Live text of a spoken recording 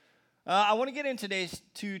I want to get into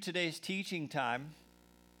today's teaching time.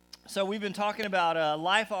 So we've been talking about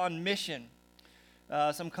life on mission.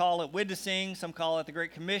 Some call it witnessing, some call it the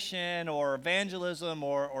Great Commission, or evangelism,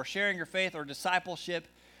 or sharing your faith, or discipleship.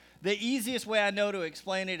 The easiest way I know to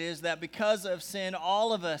explain it is that because of sin,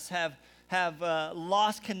 all of us have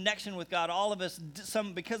lost connection with God. All of us,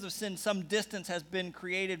 because of sin, some distance has been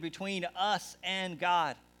created between us and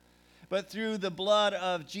God. But through the blood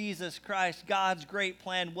of Jesus Christ, God's great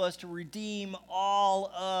plan was to redeem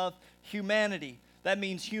all of humanity. That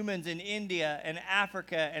means humans in India and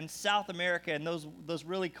Africa and South America and those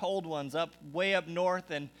really cold ones way up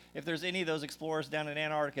north, and if there's any of those explorers down in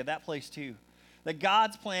Antarctica, that place too. That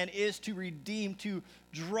God's plan is to redeem, to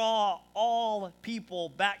draw all people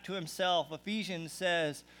back to himself. Ephesians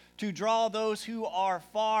says, to draw those who are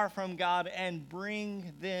far from God and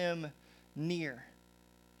bring them near.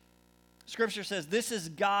 Scripture says this is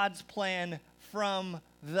God's plan from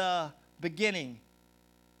the beginning.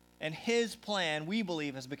 And his plan, we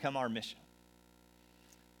believe, has become our mission.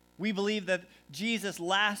 We believe that Jesus'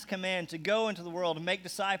 last command to go into the world and make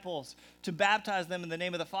disciples, to baptize them in the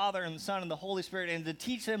name of the Father and the Son and the Holy Spirit, and to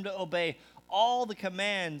teach them to obey all the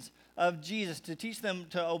commands of Jesus, to teach them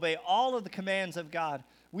to obey all of the commands of God.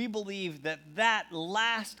 We believe that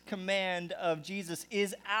last command of Jesus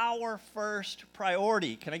is our first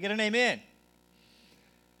priority. Can I get an amen?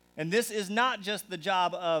 And this is not just the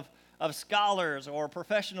job of scholars or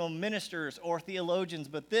professional ministers or theologians,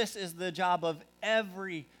 but this is the job of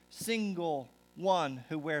every single one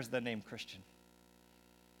who wears the name Christian.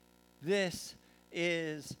 This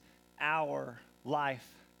is our life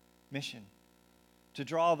mission, to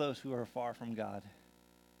draw those who are far from God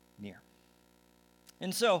near.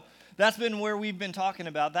 And so that's been where we've been talking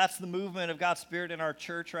about. That's the movement of God's Spirit in our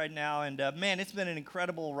church right now. And man, it's been an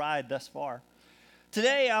incredible ride thus far.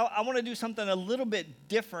 Today, I want to do something a little bit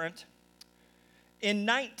different. In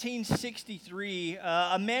 1963,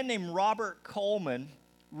 a man named Robert Coleman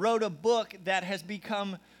wrote a book that has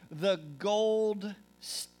become the gold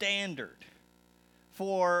standard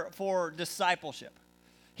for discipleship.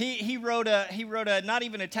 He wrote a not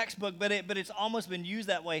even a textbook, but it's almost been used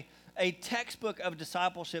that way, a textbook of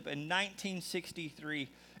discipleship in 1963.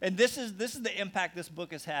 And this is the impact this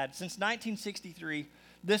book has had. Since 1963,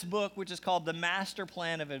 this book, which is called The Master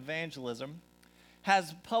Plan of Evangelism,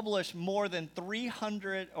 has published more than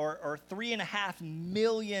 300 or 3.5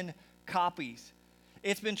 million copies.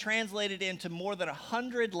 It's been translated into more than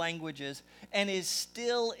 100 languages and is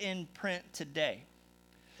still in print today.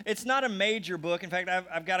 It's not a major book. In fact,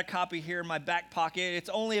 I've got a copy here in my back pocket. It's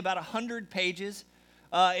only about 100 pages.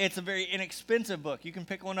 It's a very inexpensive book. You can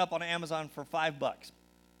pick one up on Amazon for $5.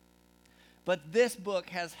 But this book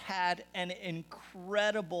has had an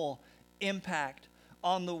incredible impact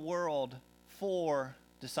on the world for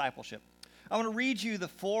discipleship. I want to read you the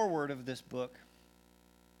foreword of this book.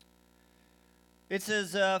 It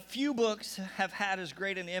says, few books have had as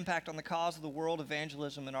great an impact on the cause of the world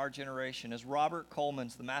evangelism in our generation as Robert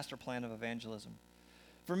Coleman's The Master Plan of Evangelism.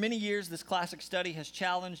 For many years, this classic study has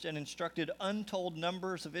challenged and instructed untold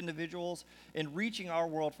numbers of individuals in reaching our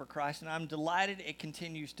world for Christ, and I'm delighted it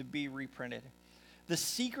continues to be reprinted. The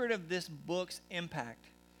secret of this book's impact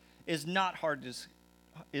is not hard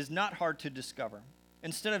to discover.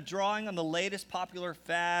 Instead of drawing on the latest popular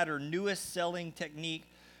fad or newest selling technique,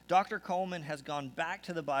 Dr. Coleman has gone back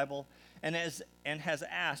to the Bible and has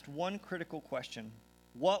asked one critical question: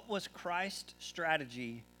 what was Christ's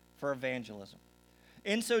strategy for evangelism?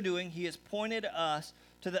 In so doing, he has pointed us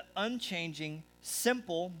to the unchanging,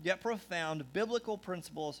 simple, yet profound biblical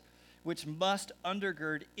principles which must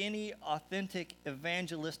undergird any authentic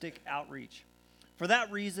evangelistic outreach. For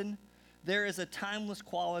that reason, there is a timeless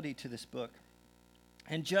quality to this book.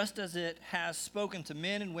 And just as it has spoken to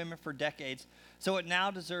men and women for decades, so it now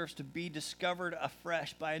deserves to be discovered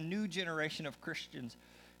afresh by a new generation of Christians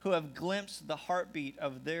who have glimpsed the heartbeat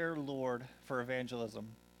of their Lord for evangelism.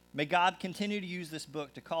 May God continue to use this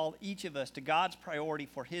book to call each of us to God's priority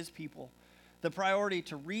for his people, the priority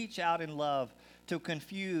to reach out in love to a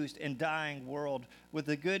confused and dying world with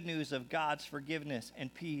the good news of God's forgiveness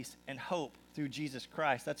and peace and hope through Jesus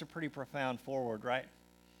Christ. That's a pretty profound foreword, right?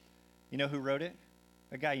 You know who wrote it?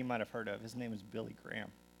 A guy you might have heard of. His name is Billy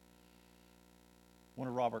Graham, one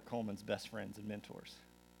of Robert Coleman's best friends and mentors.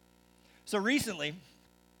 So recently,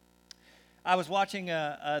 I was watching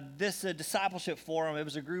this discipleship forum. It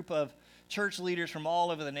was a group of church leaders from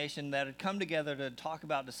all over the nation that had come together to talk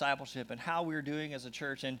about discipleship and how we were doing as a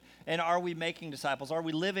church, and are we making disciples? Are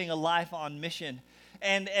we living a life on mission?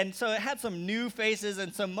 And so it had some new faces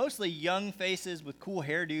and some mostly young faces with cool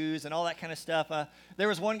hairdos and all that kind of stuff. There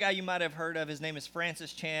was one guy you might have heard of. His name is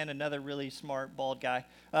Francis Chan, another really smart, bald guy.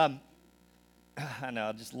 I know,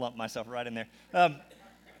 I just lumped myself right in there.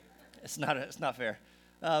 It's not fair.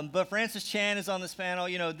 But Francis Chan is on this panel.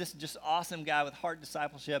 You know, this just awesome guy with heart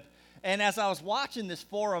discipleship. And as I was watching this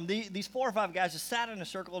forum, these 4 or 5 guys just sat in a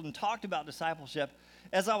circle and talked about discipleship.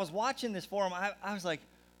 As I was watching this forum, I was like,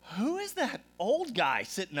 who is that old guy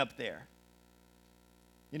sitting up there?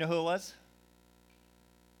 You know who it was?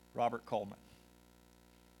 Robert Coleman.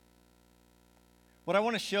 What I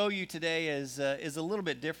want to show you today is a little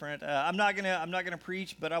bit different. I'm not gonna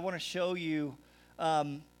preach, but I want to show you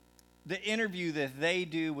the interview that they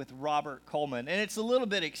do with Robert Coleman, and it's a little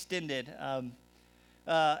bit extended.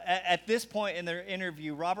 At this point in their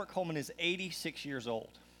interview, Robert Coleman is 86 years old.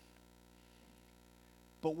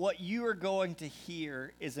 But what you are going to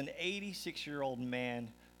hear is an 86-year-old man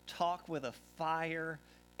talk with a fire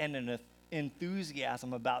and an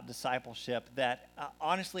enthusiasm about discipleship that,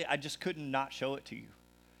 honestly, I just couldn't not show it to you.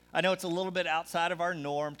 I know it's a little bit outside of our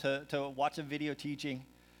norm to watch a video teaching,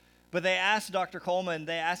 but they asked Dr. Coleman,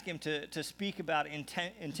 they asked him to speak about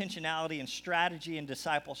intentionality and strategy and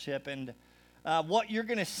discipleship. And what you're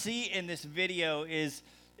going to see in this video is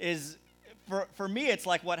for me, it's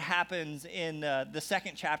like what happens in the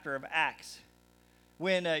second chapter of Acts.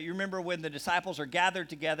 When you remember when the disciples are gathered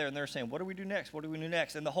together and they're saying, what do we do next? What do we do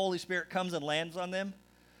next? And the Holy Spirit comes and lands on them.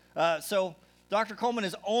 So Dr. Coleman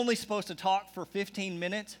is only supposed to talk for 15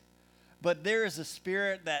 minutes, but there is a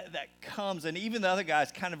spirit that comes, and even the other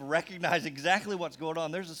guys kind of recognize exactly what's going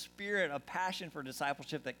on. There's a spirit of passion for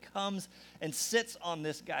discipleship that comes and sits on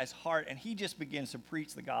this guy's heart, and he just begins to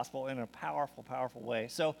preach the gospel in a powerful, powerful way.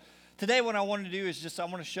 So today what I want to do is I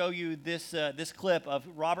want to show you this clip of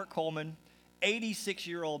Robert Coleman,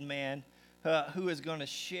 86-year-old man who is going to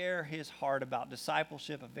share his heart about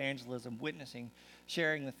discipleship, evangelism, witnessing,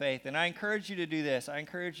 sharing the faith. And I encourage you to do this. I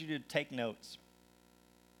encourage you to take notes.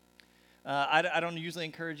 I don't usually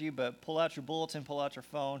encourage you, but pull out your bulletin, pull out your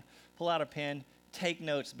phone, pull out a pen, take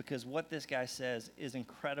notes, because what this guy says is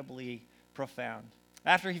incredibly profound.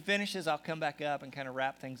 After he finishes, I'll come back up and kind of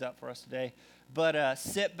wrap things up for us today. But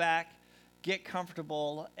sit back, get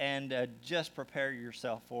comfortable, and just prepare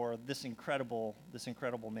yourself for this incredible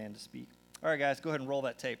man to speak. All right, guys, go ahead and roll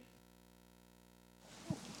that tape.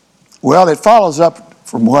 Well, it follows up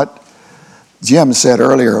from what Jim said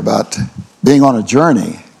earlier about being on a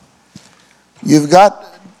journey. You've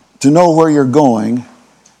got to know where you're going,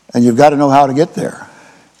 and you've got to know how to get there.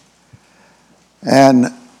 And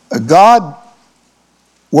God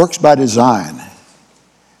works by design.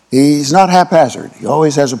 He's not haphazard. He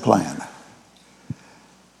always has a plan.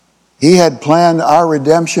 He had planned our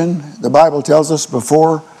redemption, the Bible tells us,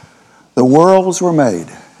 before the worlds were made.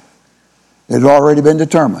 It had already been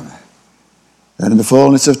determined that in the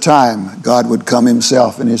fullness of time, God would come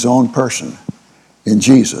himself in his own person, in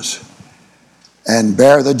Jesus, and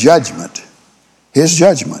bear the judgment, his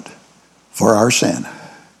judgment, for our sin.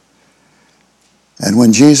 And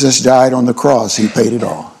when Jesus died on the cross, he paid it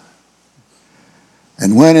all.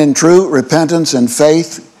 And when in true repentance and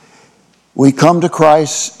faith, we come to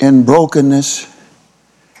Christ in brokenness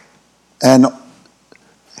and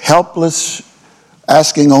helpless,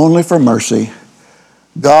 asking only for mercy,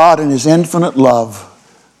 God in his infinite love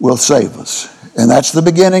will save us. And that's the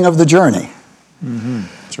beginning of the journey. Mm-hmm.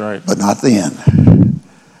 That's right. But not the end.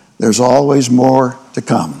 There's always more to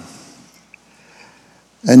come.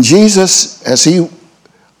 And Jesus, as he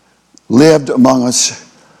lived among us,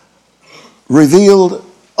 revealed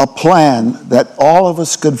a plan that all of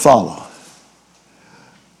us could follow.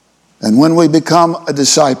 And when we become a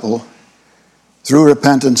disciple through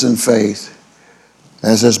repentance and faith,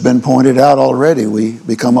 as has been pointed out already, we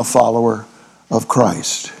become a follower of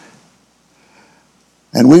Christ.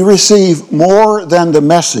 And we receive more than the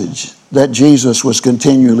message that Jesus was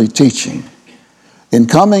continually teaching. In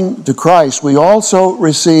coming to Christ, we also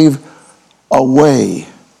receive a way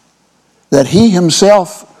that he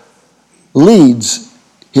himself leads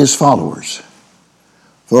his followers.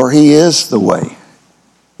 For he is the way,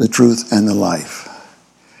 the truth, and the life.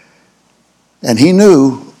 And he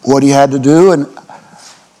knew what he had to do and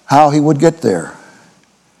how he would get there.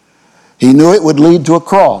 He knew it would lead to a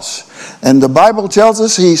cross. And the Bible tells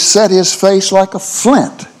us he set his face like a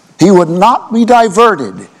flint. He would not be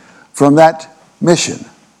diverted from that mission.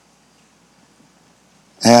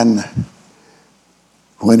 And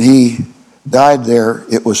when he died there,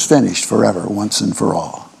 it was finished forever, once and for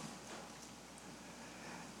all.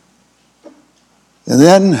 And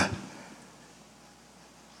then,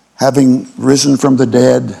 having risen from the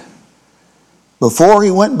dead, before he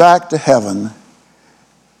went back to heaven,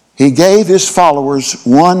 he gave his followers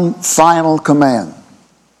one final command.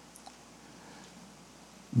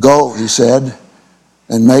 Go, he said,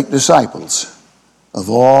 and make disciples of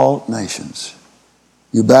all nations.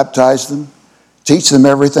 You baptize them, teach them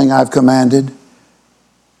everything I've commanded,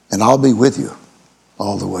 and I'll be with you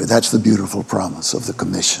all the way. That's the beautiful promise of the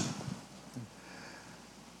commission.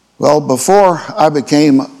 Well, before I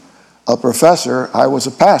became a professor, I was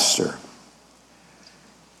a pastor.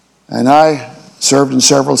 And I served in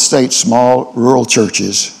several states, small rural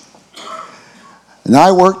churches. And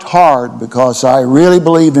I worked hard because I really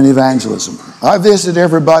believed in evangelism. I visited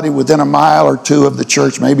everybody within a mile or two of the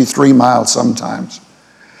church, maybe 3 miles sometimes.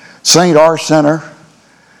 St. R Center,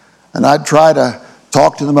 and I'd try to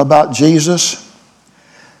talk to them about Jesus.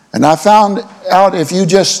 And I found out if you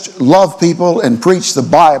just love people and preach the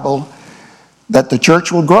Bible, that the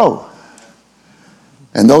church will grow.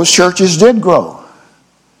 And those churches did grow.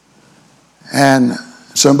 And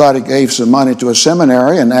somebody gave some money to a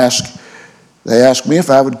seminary and they asked me if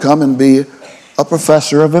I would come and be a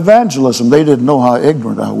professor of evangelism. They didn't know how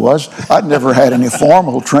ignorant I was. I'd never had any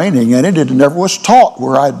formal training in it. It never was taught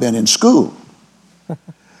where I'd been in school.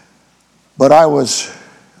 But I was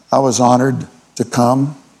honored to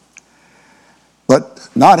come. But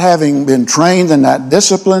not having been trained in that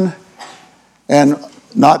discipline and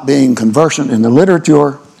not being conversant in the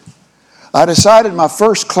literature, I decided my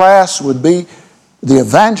first class would be the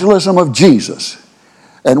evangelism of Jesus.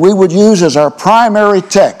 And we would use as our primary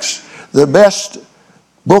text the best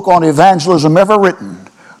book on evangelism ever written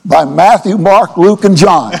by Matthew, Mark, Luke, and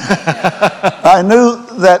John. I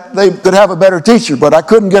knew that they could have a better teacher, but I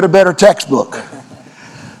couldn't get a better textbook.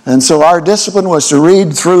 And so our discipline was to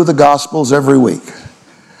read through the Gospels every week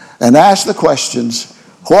and ask the questions,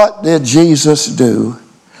 what did Jesus do?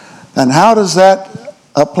 And how does that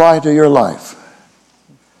apply to your life?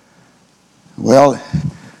 Well,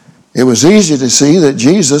 it was easy to see that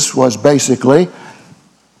Jesus was basically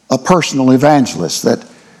a personal evangelist, that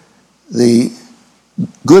the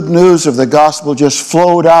good news of the gospel just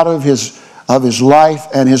flowed out of his life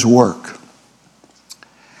and his work.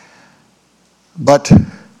 But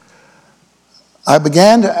I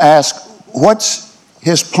began to ask, what's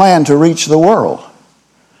his plan to reach the world?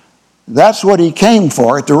 That's what he came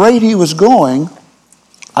for. At the rate he was going,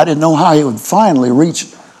 I didn't know how he would finally reach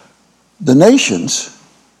the nations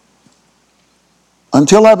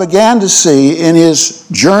until I began to see in his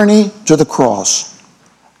journey to the cross,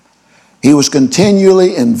 he was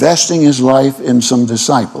continually investing his life in some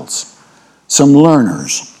disciples, some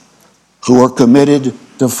learners who were committed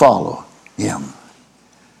to follow him.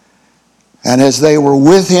 And as they were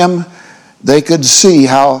with him, they could see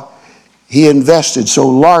how he invested so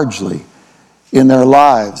largely in their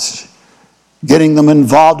lives, getting them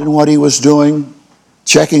involved in what he was doing,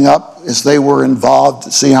 checking up as they were involved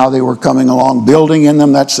to see how they were coming along, building in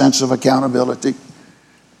them that sense of accountability,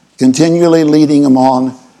 continually leading them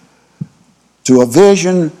on to a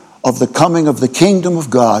vision of the coming of the kingdom of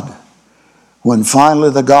God, when finally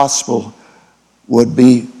the gospel would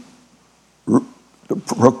be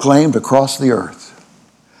proclaimed across the earth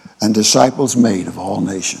and disciples made of all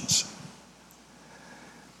nations.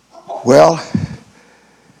 Well,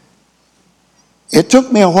 it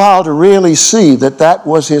took me a while to really see that that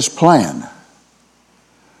was his plan.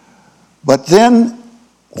 But then,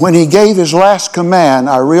 when he gave his last command,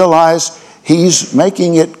 I realized he's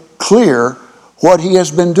making it clear what he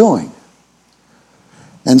has been doing.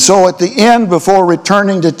 And so at the end, before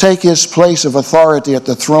returning to take his place of authority at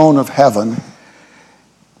the throne of heaven,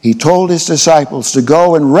 he told his disciples to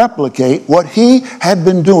go and replicate what he had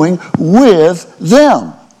been doing with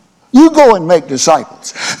them. You go and make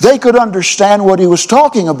disciples. They could understand what he was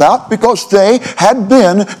talking about because they had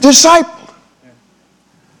been discipled.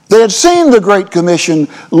 They had seen the Great Commission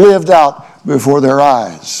lived out before their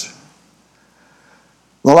eyes.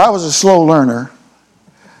 Well, I was a slow learner,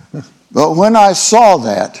 but when I saw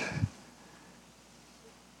that,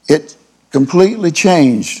 it completely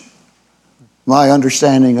changed my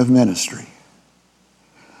understanding of ministry.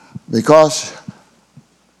 Because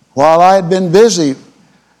while I had been busy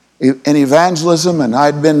in evangelism and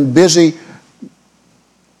I'd been busy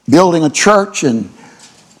building a church, and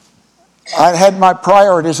I had my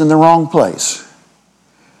priorities in the wrong place.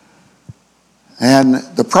 And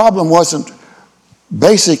the problem wasn't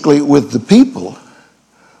basically with the people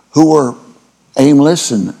who were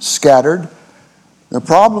aimless and scattered. The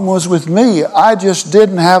problem was with me. I just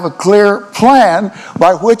didn't have a clear plan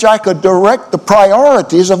by which I could direct the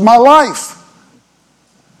priorities of my life.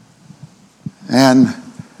 And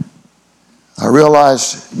I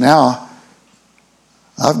realize now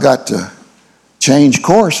I've got to change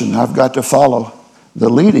course, and I've got to follow the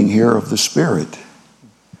leading here of the Spirit.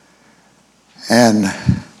 And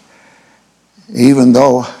even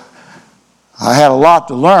though I had a lot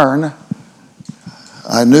to learn,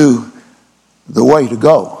 I knew the way to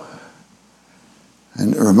go.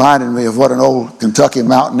 And it reminded me of what an old Kentucky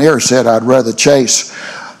mountaineer said: I'd rather chase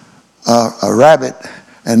a rabbit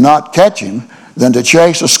and not catch him than to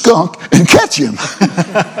chase a skunk and catch him.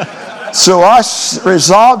 So I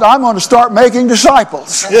resolved I'm going to start making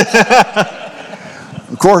disciples.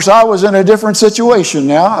 Of course, I was in a different situation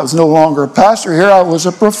now. I was no longer a pastor. Here I was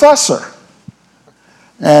a professor.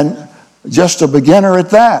 And just a beginner at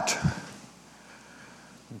that.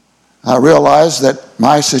 I realized that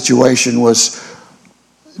my situation was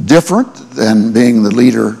different than being the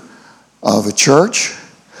leader of a church.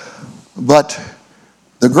 But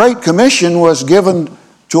the Great Commission was given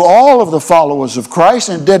to all of the followers of Christ,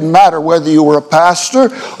 and it didn't matter whether you were a pastor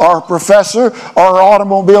or a professor or an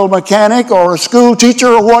automobile mechanic or a school teacher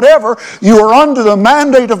or whatever. You are under the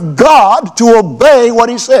mandate of God to obey what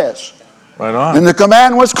He says. Right on. And the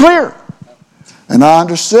command was clear. And I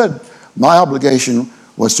understood my obligation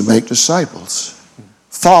was to make disciples,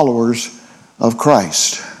 followers of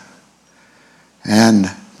Christ. And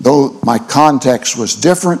though my context was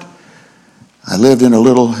different, I lived in a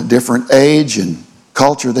little different age and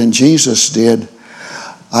culture than Jesus did,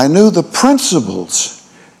 I knew the principles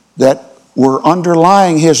that were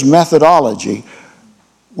underlying His methodology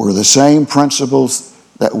were the same principles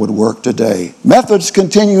that would work today. Methods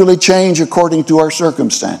continually change according to our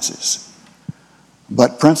circumstances,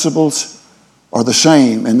 but principles are the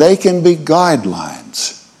same, and they can be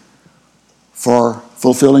guidelines for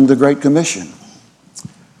fulfilling the Great Commission.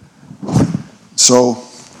 So,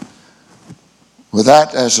 with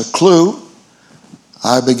that as a clue,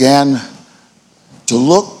 I began to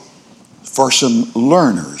look for some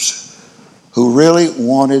learners who really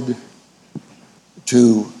wanted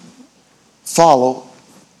to follow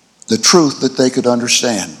the truth that they could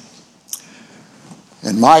understand.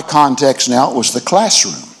 In my context now, it was the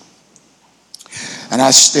classroom. And I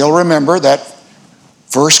still remember that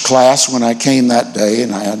first class when I came that day,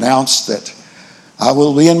 and I announced that I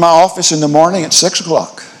will be in my office in the morning at 6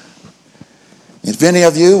 o'clock. If any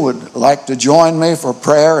of you would like to join me for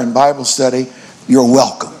prayer and Bible study, you're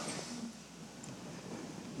welcome.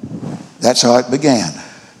 That's how it began.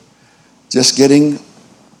 Just getting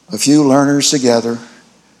a few learners together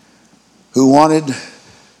who wanted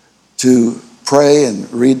to pray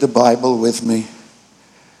and read the Bible with me.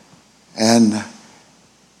 And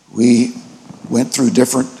we went through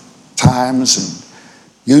different times, and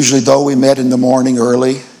usually though we met in the morning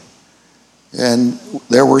early, and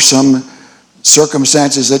there were some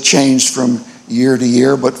circumstances that changed from year to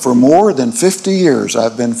year, but for more than 50 years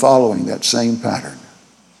I've been following that same pattern.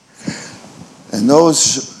 And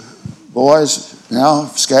those boys now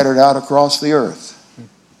scattered out across the earth.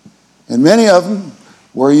 And many of them,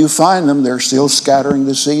 where you find them, they're still scattering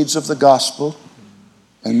the seeds of the gospel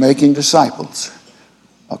and making disciples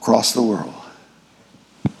across the world.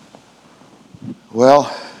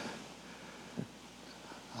 Well,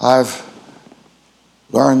 I've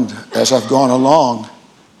learned as I've gone along,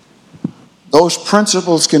 those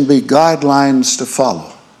principles can be guidelines to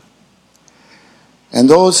follow. And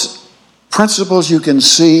those principles you can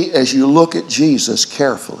see as you look at Jesus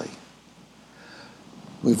carefully.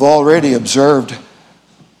 We've already observed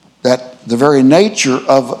that the very nature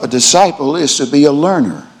of a disciple is to be a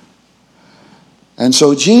learner. And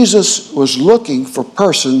so Jesus was looking for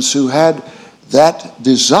persons who had that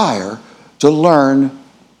desire to learn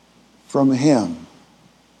from Him.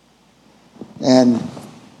 And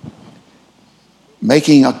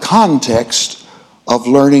making a context of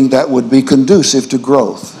learning that would be conducive to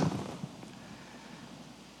growth.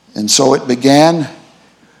 And so it began,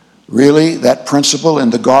 really, that principle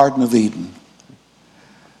in the Garden of Eden.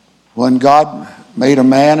 When God made a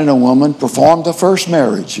man and a woman, performed the first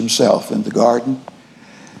marriage Himself in the garden,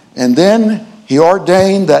 and then He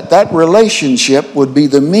ordained that that relationship would be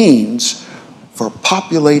the means for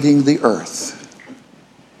populating the earth.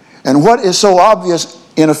 And what is so obvious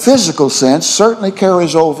in a physical sense certainly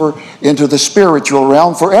carries over into the spiritual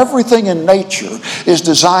realm, for everything in nature is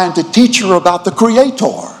designed to teach you about the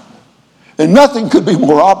Creator. And nothing could be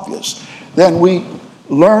more obvious than we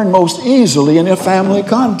learn most easily in a family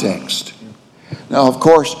context. Now, of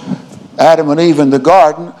course, Adam and Eve in the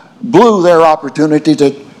garden blew their opportunity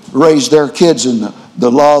to raise their kids in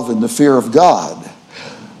the love and the fear of God.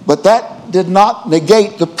 But that did not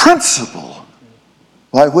negate the principle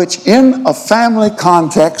by which in a family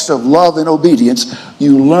context of love and obedience,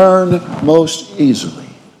 you learn most easily.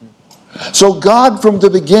 So God from the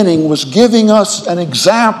beginning was giving us an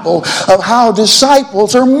example of how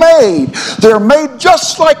disciples are made. They're made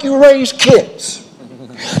just like you raise kids.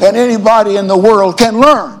 And anybody in the world can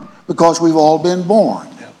learn because we've all been born.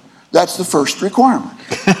 That's the first requirement.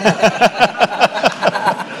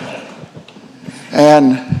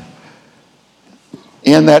 And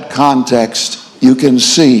in that context, you can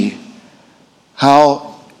see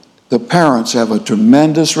how the parents have a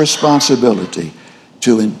tremendous responsibility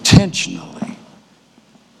to intentionally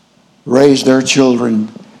raise their children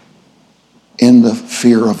in the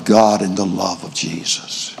fear of God and the love of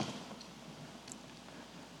Jesus.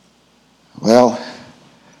 Well,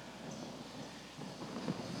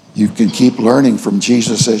 you can keep learning from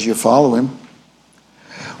Jesus as you follow him.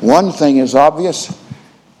 One thing is obvious.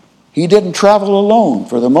 He didn't travel alone.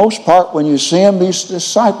 For the most part, when you see him, these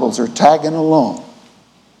disciples are tagging along.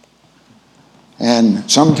 And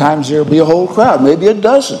sometimes there'll be a whole crowd, maybe a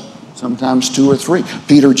dozen, sometimes 2 or 3.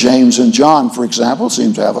 Peter, James, and John, for example,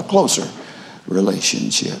 seem to have a closer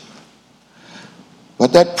relationship.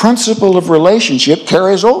 But that principle of relationship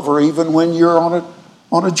carries over even when you're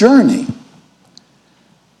on a journey.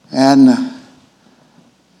 And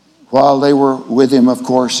while they were with him, of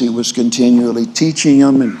course, he was continually teaching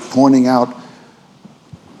them and pointing out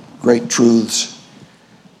great truths.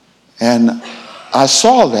 And I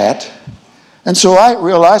saw that, and so I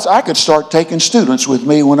realized I could start taking students with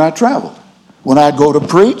me when I traveled. When I'd go to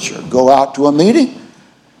preach or go out to a meeting,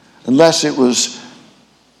 unless it was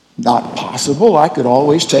not possible, I could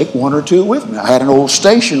always take 1 or 2 with me. I had an old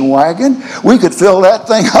station wagon. We could fill that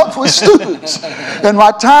thing up with students, and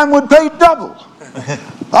my time would pay double.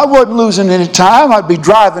 I wasn't losing any time. I'd be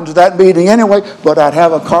driving to that meeting anyway, but I'd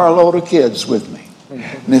have a carload of kids with me.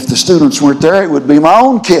 And if the students weren't there, it would be my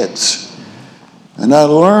own kids. And I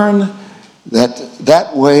learned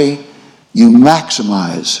that way you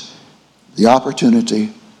maximize the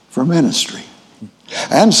opportunity for ministry.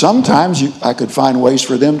 And sometimes I could find ways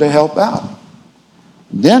for them to help out,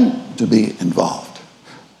 then to be involved.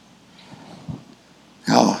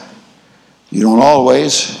 Now, you don't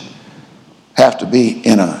always have to be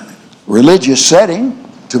in a religious setting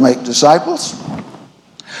to make disciples.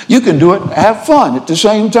 You can do it and have fun at the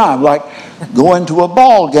same time, like going to a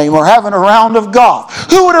ball game or having a round of golf.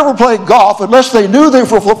 Who would ever play golf unless they knew they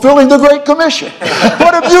were fulfilling the Great Commission?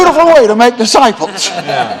 What a beautiful way to make disciples.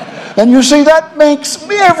 Yeah. And you see, that makes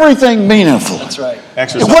everything meaningful. That's right.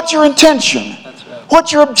 Exercise. What's your intention? That's right.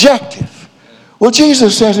 What's your objective? Well,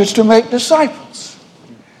 Jesus says it's to make disciples.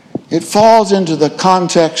 It falls into the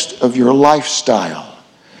context of your lifestyle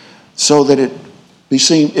so that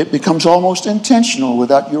it becomes almost intentional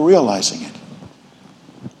without you realizing it.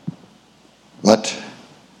 But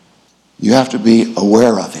you have to be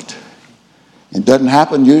aware of it. It doesn't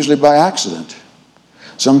happen usually by accident.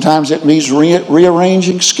 Sometimes it means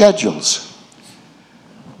rearranging schedules.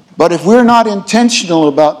 But if we're not intentional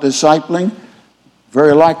about discipling,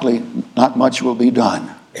 very likely not much will be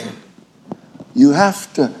done. You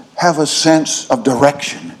have to have a sense of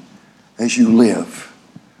direction as you live.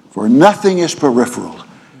 For nothing is peripheral.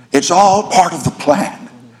 It's all part of the plan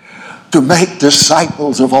to make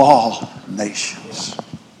disciples of all nations.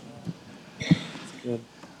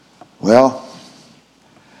 Well,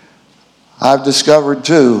 I've discovered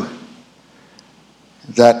too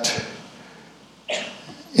that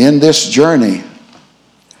in this journey,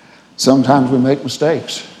 sometimes we make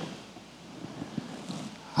mistakes.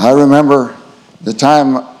 I remember the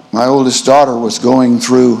time my oldest daughter was going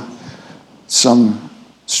through some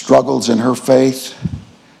struggles in her faith,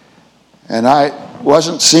 and I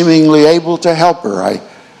wasn't seemingly able to help her.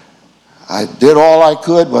 I did all I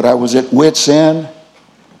could, but I was at wit's end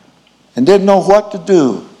and didn't know what to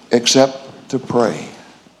do except to pray.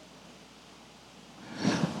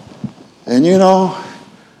 And you know,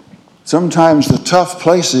 sometimes the tough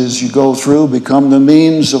places you go through become the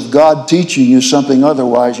means of God teaching you something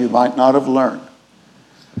otherwise you might not have learned.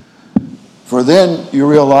 For then you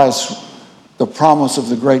realize the promise of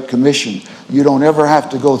the Great Commission. You don't ever have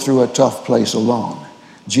to go through a tough place alone.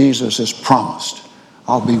 Jesus has promised,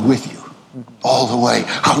 I'll be with you all the way.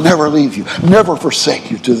 I'll never leave you, never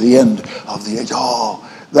forsake you to the end of the age. Oh,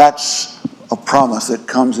 that's a promise that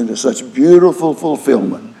comes into such beautiful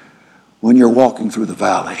fulfillment when you're walking through the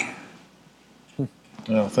valley.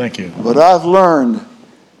 Oh, thank you. But I've learned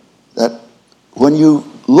that when you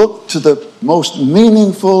look to the most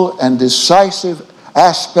meaningful and decisive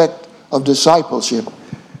aspect of discipleship,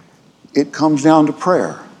 it comes down to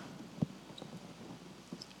prayer.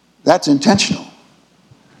 That's intentional.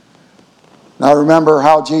 Now remember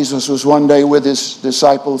how Jesus was one day with his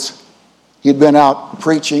disciples, He'd been out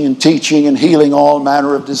preaching and teaching and healing all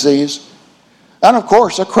manner of disease. And of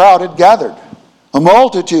course, a crowd had gathered, a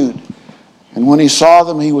multitude. And when he saw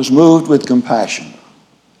them, he was moved with compassion,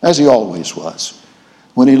 as he always was,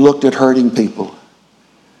 when he looked at hurting people.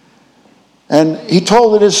 And he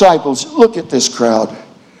told the disciples, look at this crowd.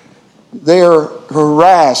 They are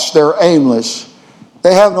harassed, they're aimless.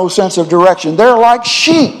 They have no sense of direction. They're like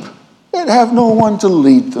sheep. They have no one to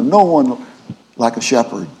lead them, no one like a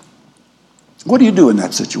shepherd. What do you do in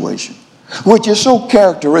that situation? Which is so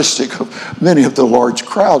characteristic of many of the large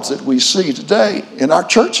crowds that we see today in our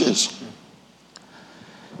churches.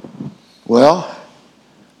 Well,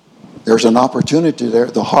 there's an opportunity there.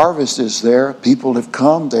 The harvest is there. People have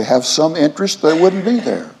come. They have some interest. They wouldn't be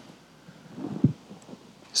there. He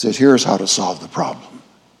said, here's how to solve the problem.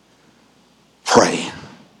 Pray.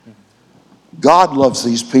 God loves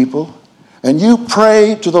these people. And you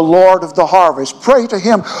pray to the Lord of the harvest. Pray to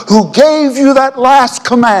Him who gave you that last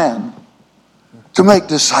command to make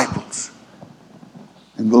disciples.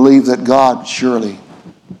 And believe that God surely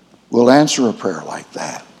will answer a prayer like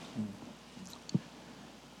that.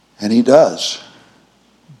 And He does.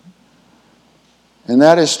 And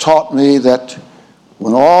that has taught me that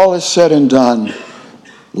when all is said and done,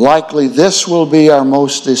 likely this will be our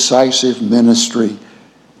most decisive ministry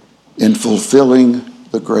in fulfilling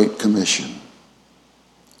the Great Commission.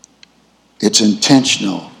 It's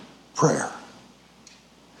intentional prayer,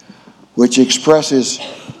 which expresses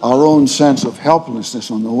our own sense of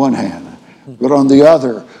helplessness on the one hand, but on the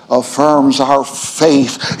other affirms our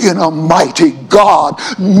faith in a mighty God.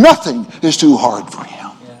 Nothing is too hard for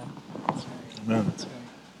Him. Amen.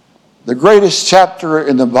 The greatest chapter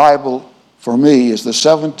in the Bible for me is the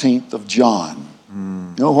 17th of John.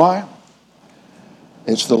 You know why?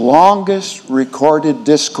 It's the longest recorded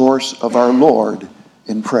discourse of our Lord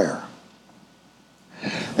in prayer.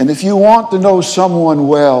 And if you want to know someone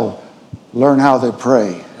well, learn how they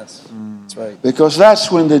pray. That's right. Because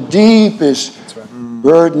that's when the deepest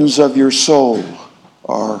burdens of your soul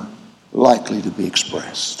are likely to be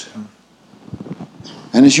expressed.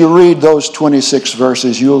 And as you read those 26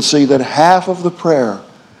 verses, you'll see that half of the prayer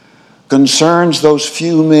concerns those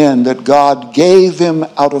few men that God gave Him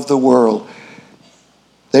out of the world.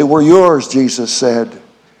 They were yours, Jesus said.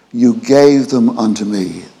 You gave them unto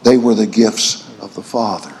me. They were the gifts of the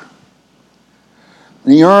Father.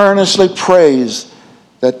 And He earnestly prays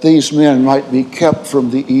that these men might be kept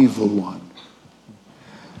from the evil one,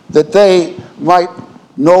 that they might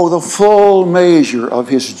know the full measure of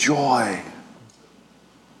His joy.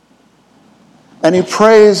 And He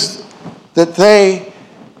prays that they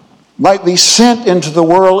might be sent into the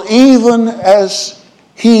world even as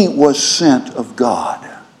He was sent of God.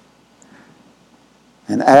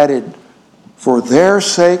 And added, for their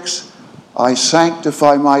sakes I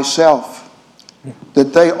sanctify myself,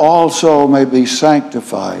 that they also may be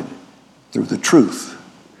sanctified through the truth.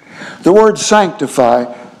 The word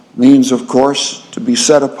sanctify means, of course, to be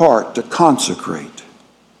set apart, to consecrate.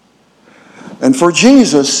 And for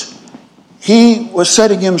Jesus, He was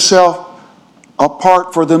setting Himself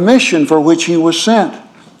apart for the mission for which He was sent.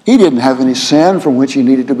 He didn't have any sin from which He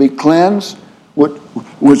needed to be cleansed,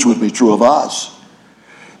 which would be true of us.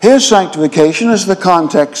 His sanctification, as the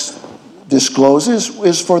context discloses,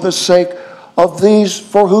 is for the sake of these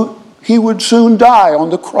for whom He would soon die on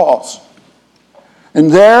the cross. And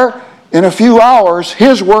there, in a few hours,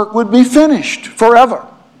 His work would be finished forever.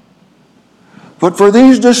 But for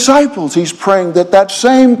these disciples, He's praying that that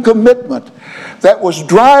same commitment that was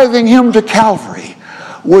driving Him to Calvary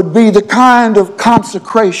would be the kind of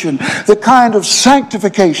consecration, the kind of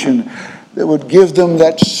sanctification that would give them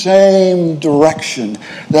that same direction,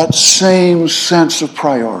 that same sense of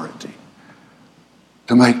priority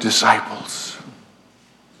to make disciples.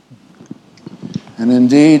 And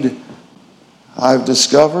indeed, I've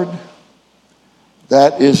discovered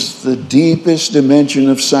that is the deepest dimension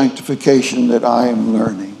of sanctification that I am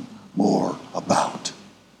learning more about.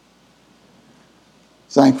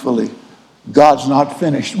 Thankfully, God's not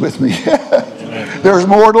finished with me. There's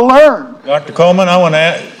more to learn. Dr. Coleman, I want to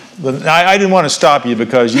add, I didn't want to stop you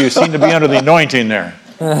because you seem to be under the anointing there.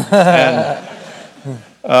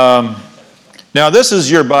 And, now, this is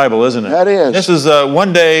your Bible, isn't it? That is. This is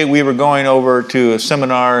one day we were going over to a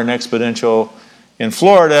seminar in Exponential in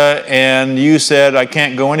Florida, and you said, I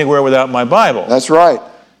can't go anywhere without my Bible. That's right.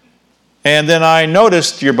 And then I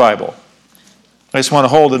noticed your Bible. I just want to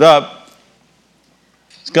hold it up.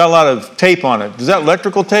 It's got a lot of tape on it. Is that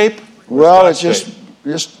electrical tape? Well, it's just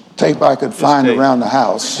tape I could find tape around the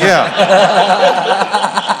house. Yeah.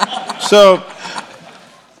 So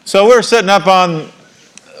we're sitting up on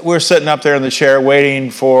we're sitting up there in the chair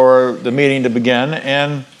waiting for the meeting to begin,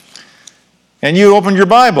 and you opened your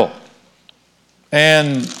Bible,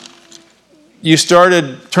 and you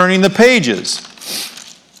started turning the pages.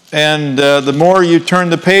 And the more you turn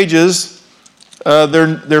the pages,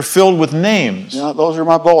 they're filled with names. Yeah, those are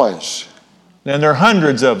my boys. And there are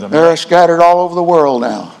hundreds of them. They're scattered all over the world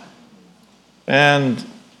now. And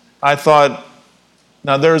I thought,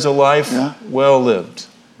 now there's a life well lived.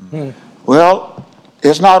 Well,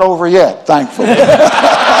 it's not over yet, thankfully.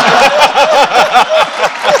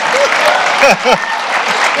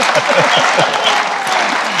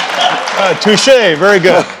 Touche, very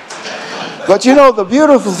good. But you know the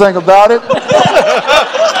beautiful thing about it,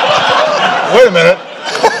 Wait a minute.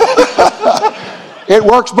 it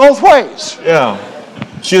works both ways. Yeah.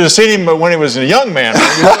 Should have seen him when he was a young man.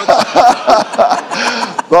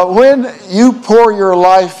 But when you pour your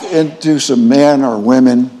life into some men or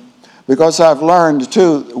women, because I've learned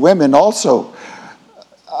too, women also,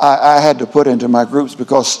 I had to put into my groups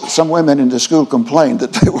because some women in the school complained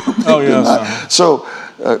that they were making So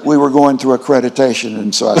we were going through accreditation,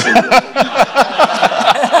 and so I said,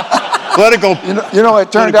 Political. you know,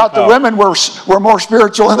 it turned out the women were more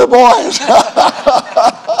spiritual than the boys.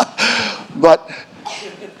 But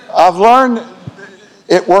I've learned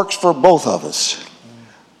it works for both of us.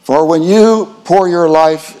 For when you pour your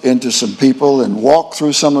life into some people and walk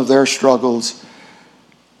through some of their struggles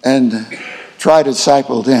and try to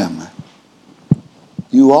disciple them,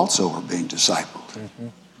 you also are being discipled.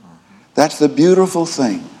 That's the beautiful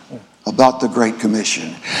thing about the Great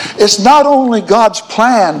Commission. It's not only God's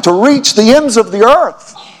plan to reach the ends of the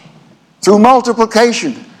earth through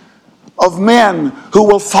multiplication of men who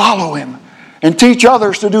will follow Him and teach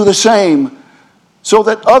others to do the same, so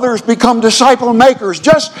that others become disciple makers,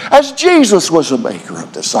 just as Jesus was a maker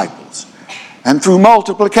of disciples. And through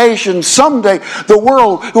multiplication, someday the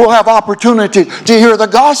world will have opportunity to hear the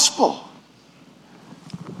gospel.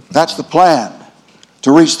 That's the plan,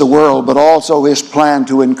 to reach the world, but also His plan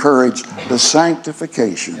to encourage the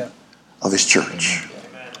sanctification of His church.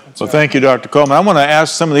 Well, thank you, Dr. Coleman. I want to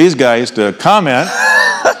ask some of these guys to comment.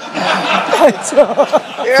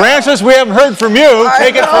 Francis, we haven't heard from you.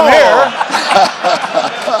 Take it from here.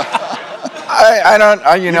 I don't,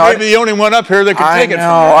 you know. You may be the only one up here that can take it from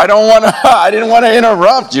here. I don't want to, I didn't want to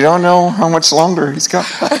interrupt. You don't know how much longer he's got.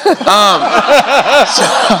 There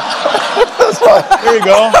you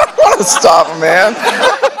go. I don't want to stop him, man.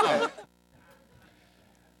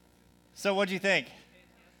 So what'd you think?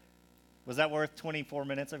 Was that worth 24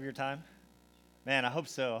 minutes of your time? Man, I hope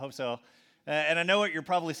so. I hope so. And I know what you're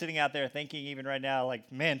probably sitting out there thinking even right now,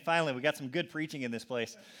 like, man, finally, we got some good preaching in this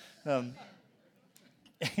place. Amen.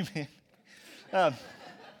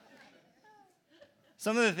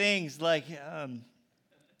 Some of the things, like,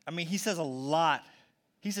 he says a lot.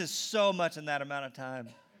 He says so much in that amount of time.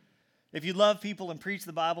 If you love people and preach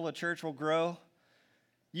the Bible, a church will grow.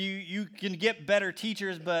 You can get better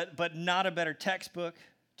teachers, but not a better textbook.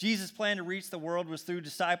 Jesus' plan to reach the world was through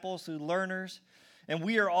disciples, through learners, and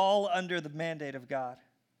we are all under the mandate of God.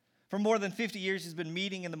 For more than 50 years, He's been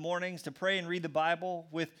meeting in the mornings to pray and read the Bible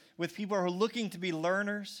with people who are looking to be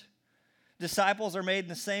learners. Disciples are made in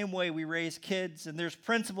the same way we raise kids, and there's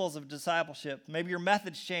principles of discipleship. Maybe your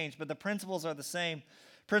methods change, but the principles are the same.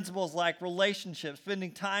 Principles like relationships,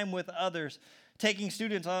 spending time with others, taking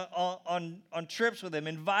students on trips with them,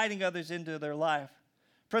 inviting others into their life.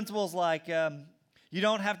 Principles like you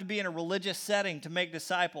don't have to be in a religious setting to make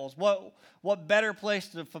disciples. What better place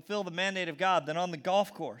to fulfill the mandate of God than on the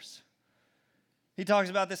golf course? He talks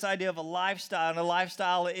about this idea of a lifestyle, and a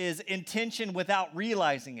lifestyle is intention without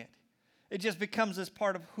realizing it. It just becomes this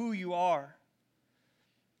part of who you are.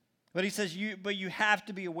 But he says, you have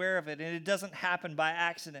to be aware of it, and it doesn't happen by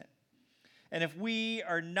accident. And if we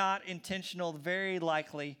are not intentional, very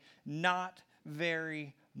likely not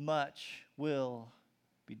very much will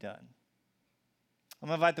be done. I'm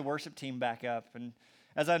going to invite the worship team back up. And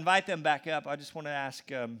as I invite them back up, I just want to ask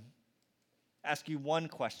you one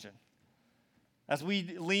question. As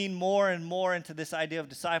we lean more and more into this idea of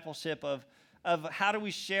discipleship, of how do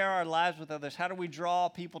we share our lives with others? How do we draw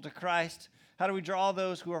people to Christ? How do we draw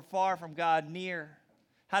those who are far from God near?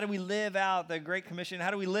 How do we live out the Great Commission?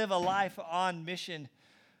 How do we live a life on mission?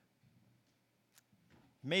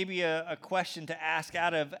 Maybe a question to ask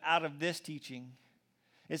out of this teaching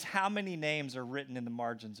is, how many names are written in the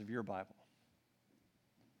margins of your Bible?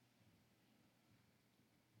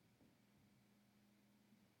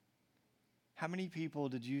 How many people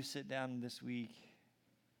did you sit down this week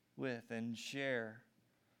with and share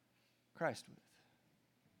Christ with?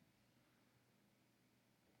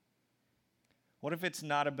 What if it's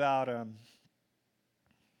not about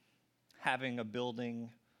having a building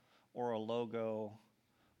or a logo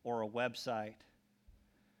or a website?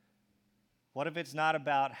 What if it's not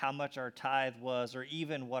about how much our tithe was or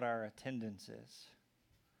even what our attendance is?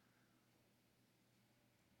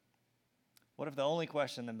 What if the only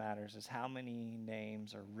question that matters is how many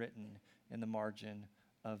names are written in the margin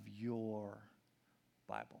of your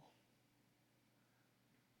Bible?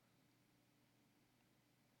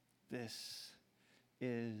 This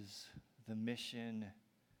is the mission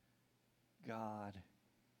God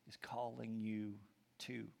is calling you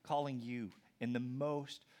to, calling you in the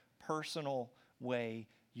most personal way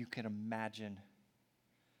you can imagine.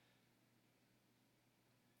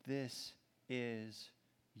 This is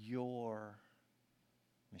your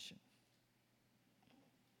mission.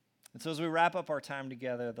 And so as we wrap up our time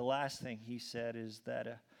together, the last thing he said is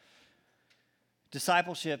that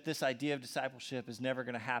discipleship, this idea of discipleship, is never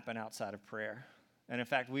going to happen outside of prayer. And in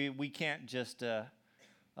fact, we can't just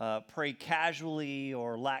pray casually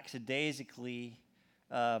or lackadaisically,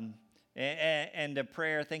 and a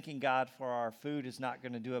prayer thanking God for our food is not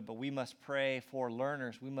going to do it, but we must pray for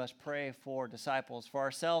learners. We must pray for disciples, for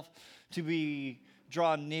ourselves to be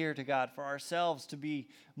drawn near to God, for ourselves to be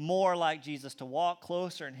more like Jesus, to walk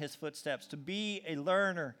closer in his footsteps, to be a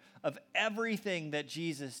learner of everything that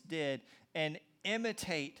Jesus did and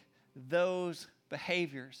imitate those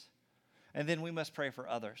behaviors. And then we must pray for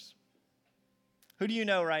others. Who do you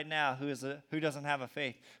know right now who doesn't have a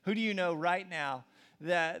faith? Who do you know right now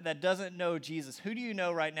that doesn't know Jesus? Who do you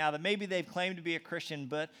know right now that maybe they've claimed to be a Christian,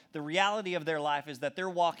 but the reality of their life is that they're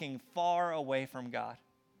walking far away from God?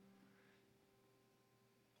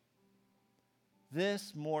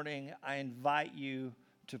 This morning, I invite you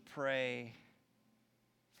to pray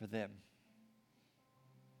for them.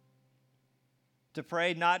 To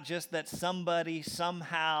pray not just that somebody,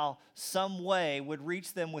 somehow, some way would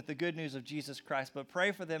reach them with the good news of Jesus Christ, but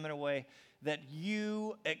pray for them in a way that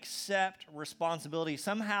you accept responsibility.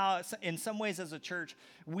 Somehow, in some ways as a church,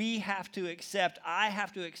 I have to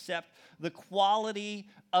accept the quality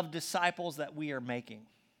of disciples that we are making.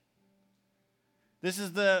 This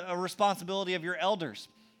is a responsibility of your elders.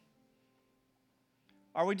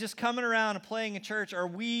 Are we just coming around and playing in church? Are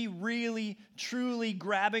we really, truly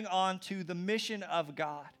grabbing onto the mission of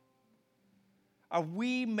God? Are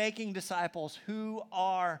we making disciples who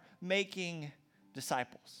are making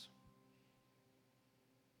disciples?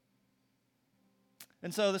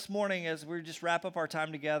 And so this morning, as we just wrap up our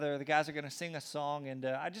time together, the guys are going to sing a song, and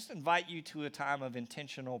I just invite you to a time of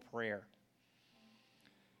intentional prayer.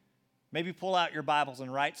 Maybe pull out your Bibles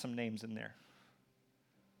and write some names in there.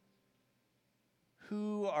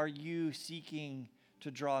 Who are you seeking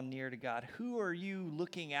to draw near to God? Who are you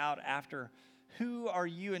looking out after? Who are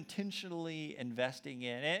you intentionally investing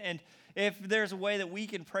in? And if there's a way that we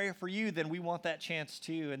can pray for you, then we want that chance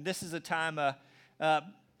too. And this is a time,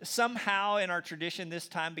 somehow in our tradition, this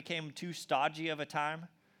time became too stodgy of a time.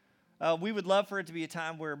 We would love for it to be a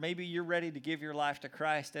time where maybe you're ready to give your life to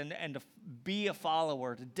Christ and to be a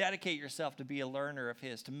follower, to dedicate yourself to be a learner of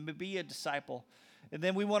his, to be a disciple. And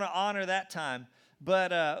then we want to honor that time.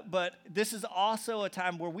 But this is also a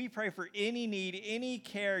time where we pray for any need, any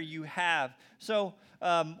care you have. So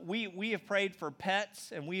we have prayed for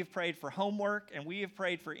pets, and we have prayed for homework, and we have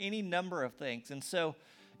prayed for any number of things. And so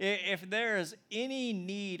if there is any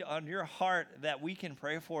need on your heart that we can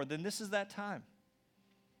pray for, then this is that time.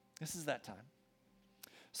 This is that time.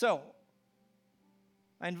 So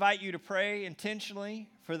I invite you to pray intentionally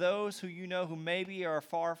for those who you know who maybe are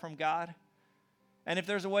far from God. And if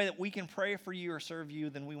there's a way that we can pray for you or serve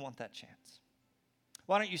you, then we want that chance.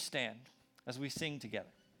 Why don't you stand as we sing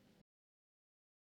together?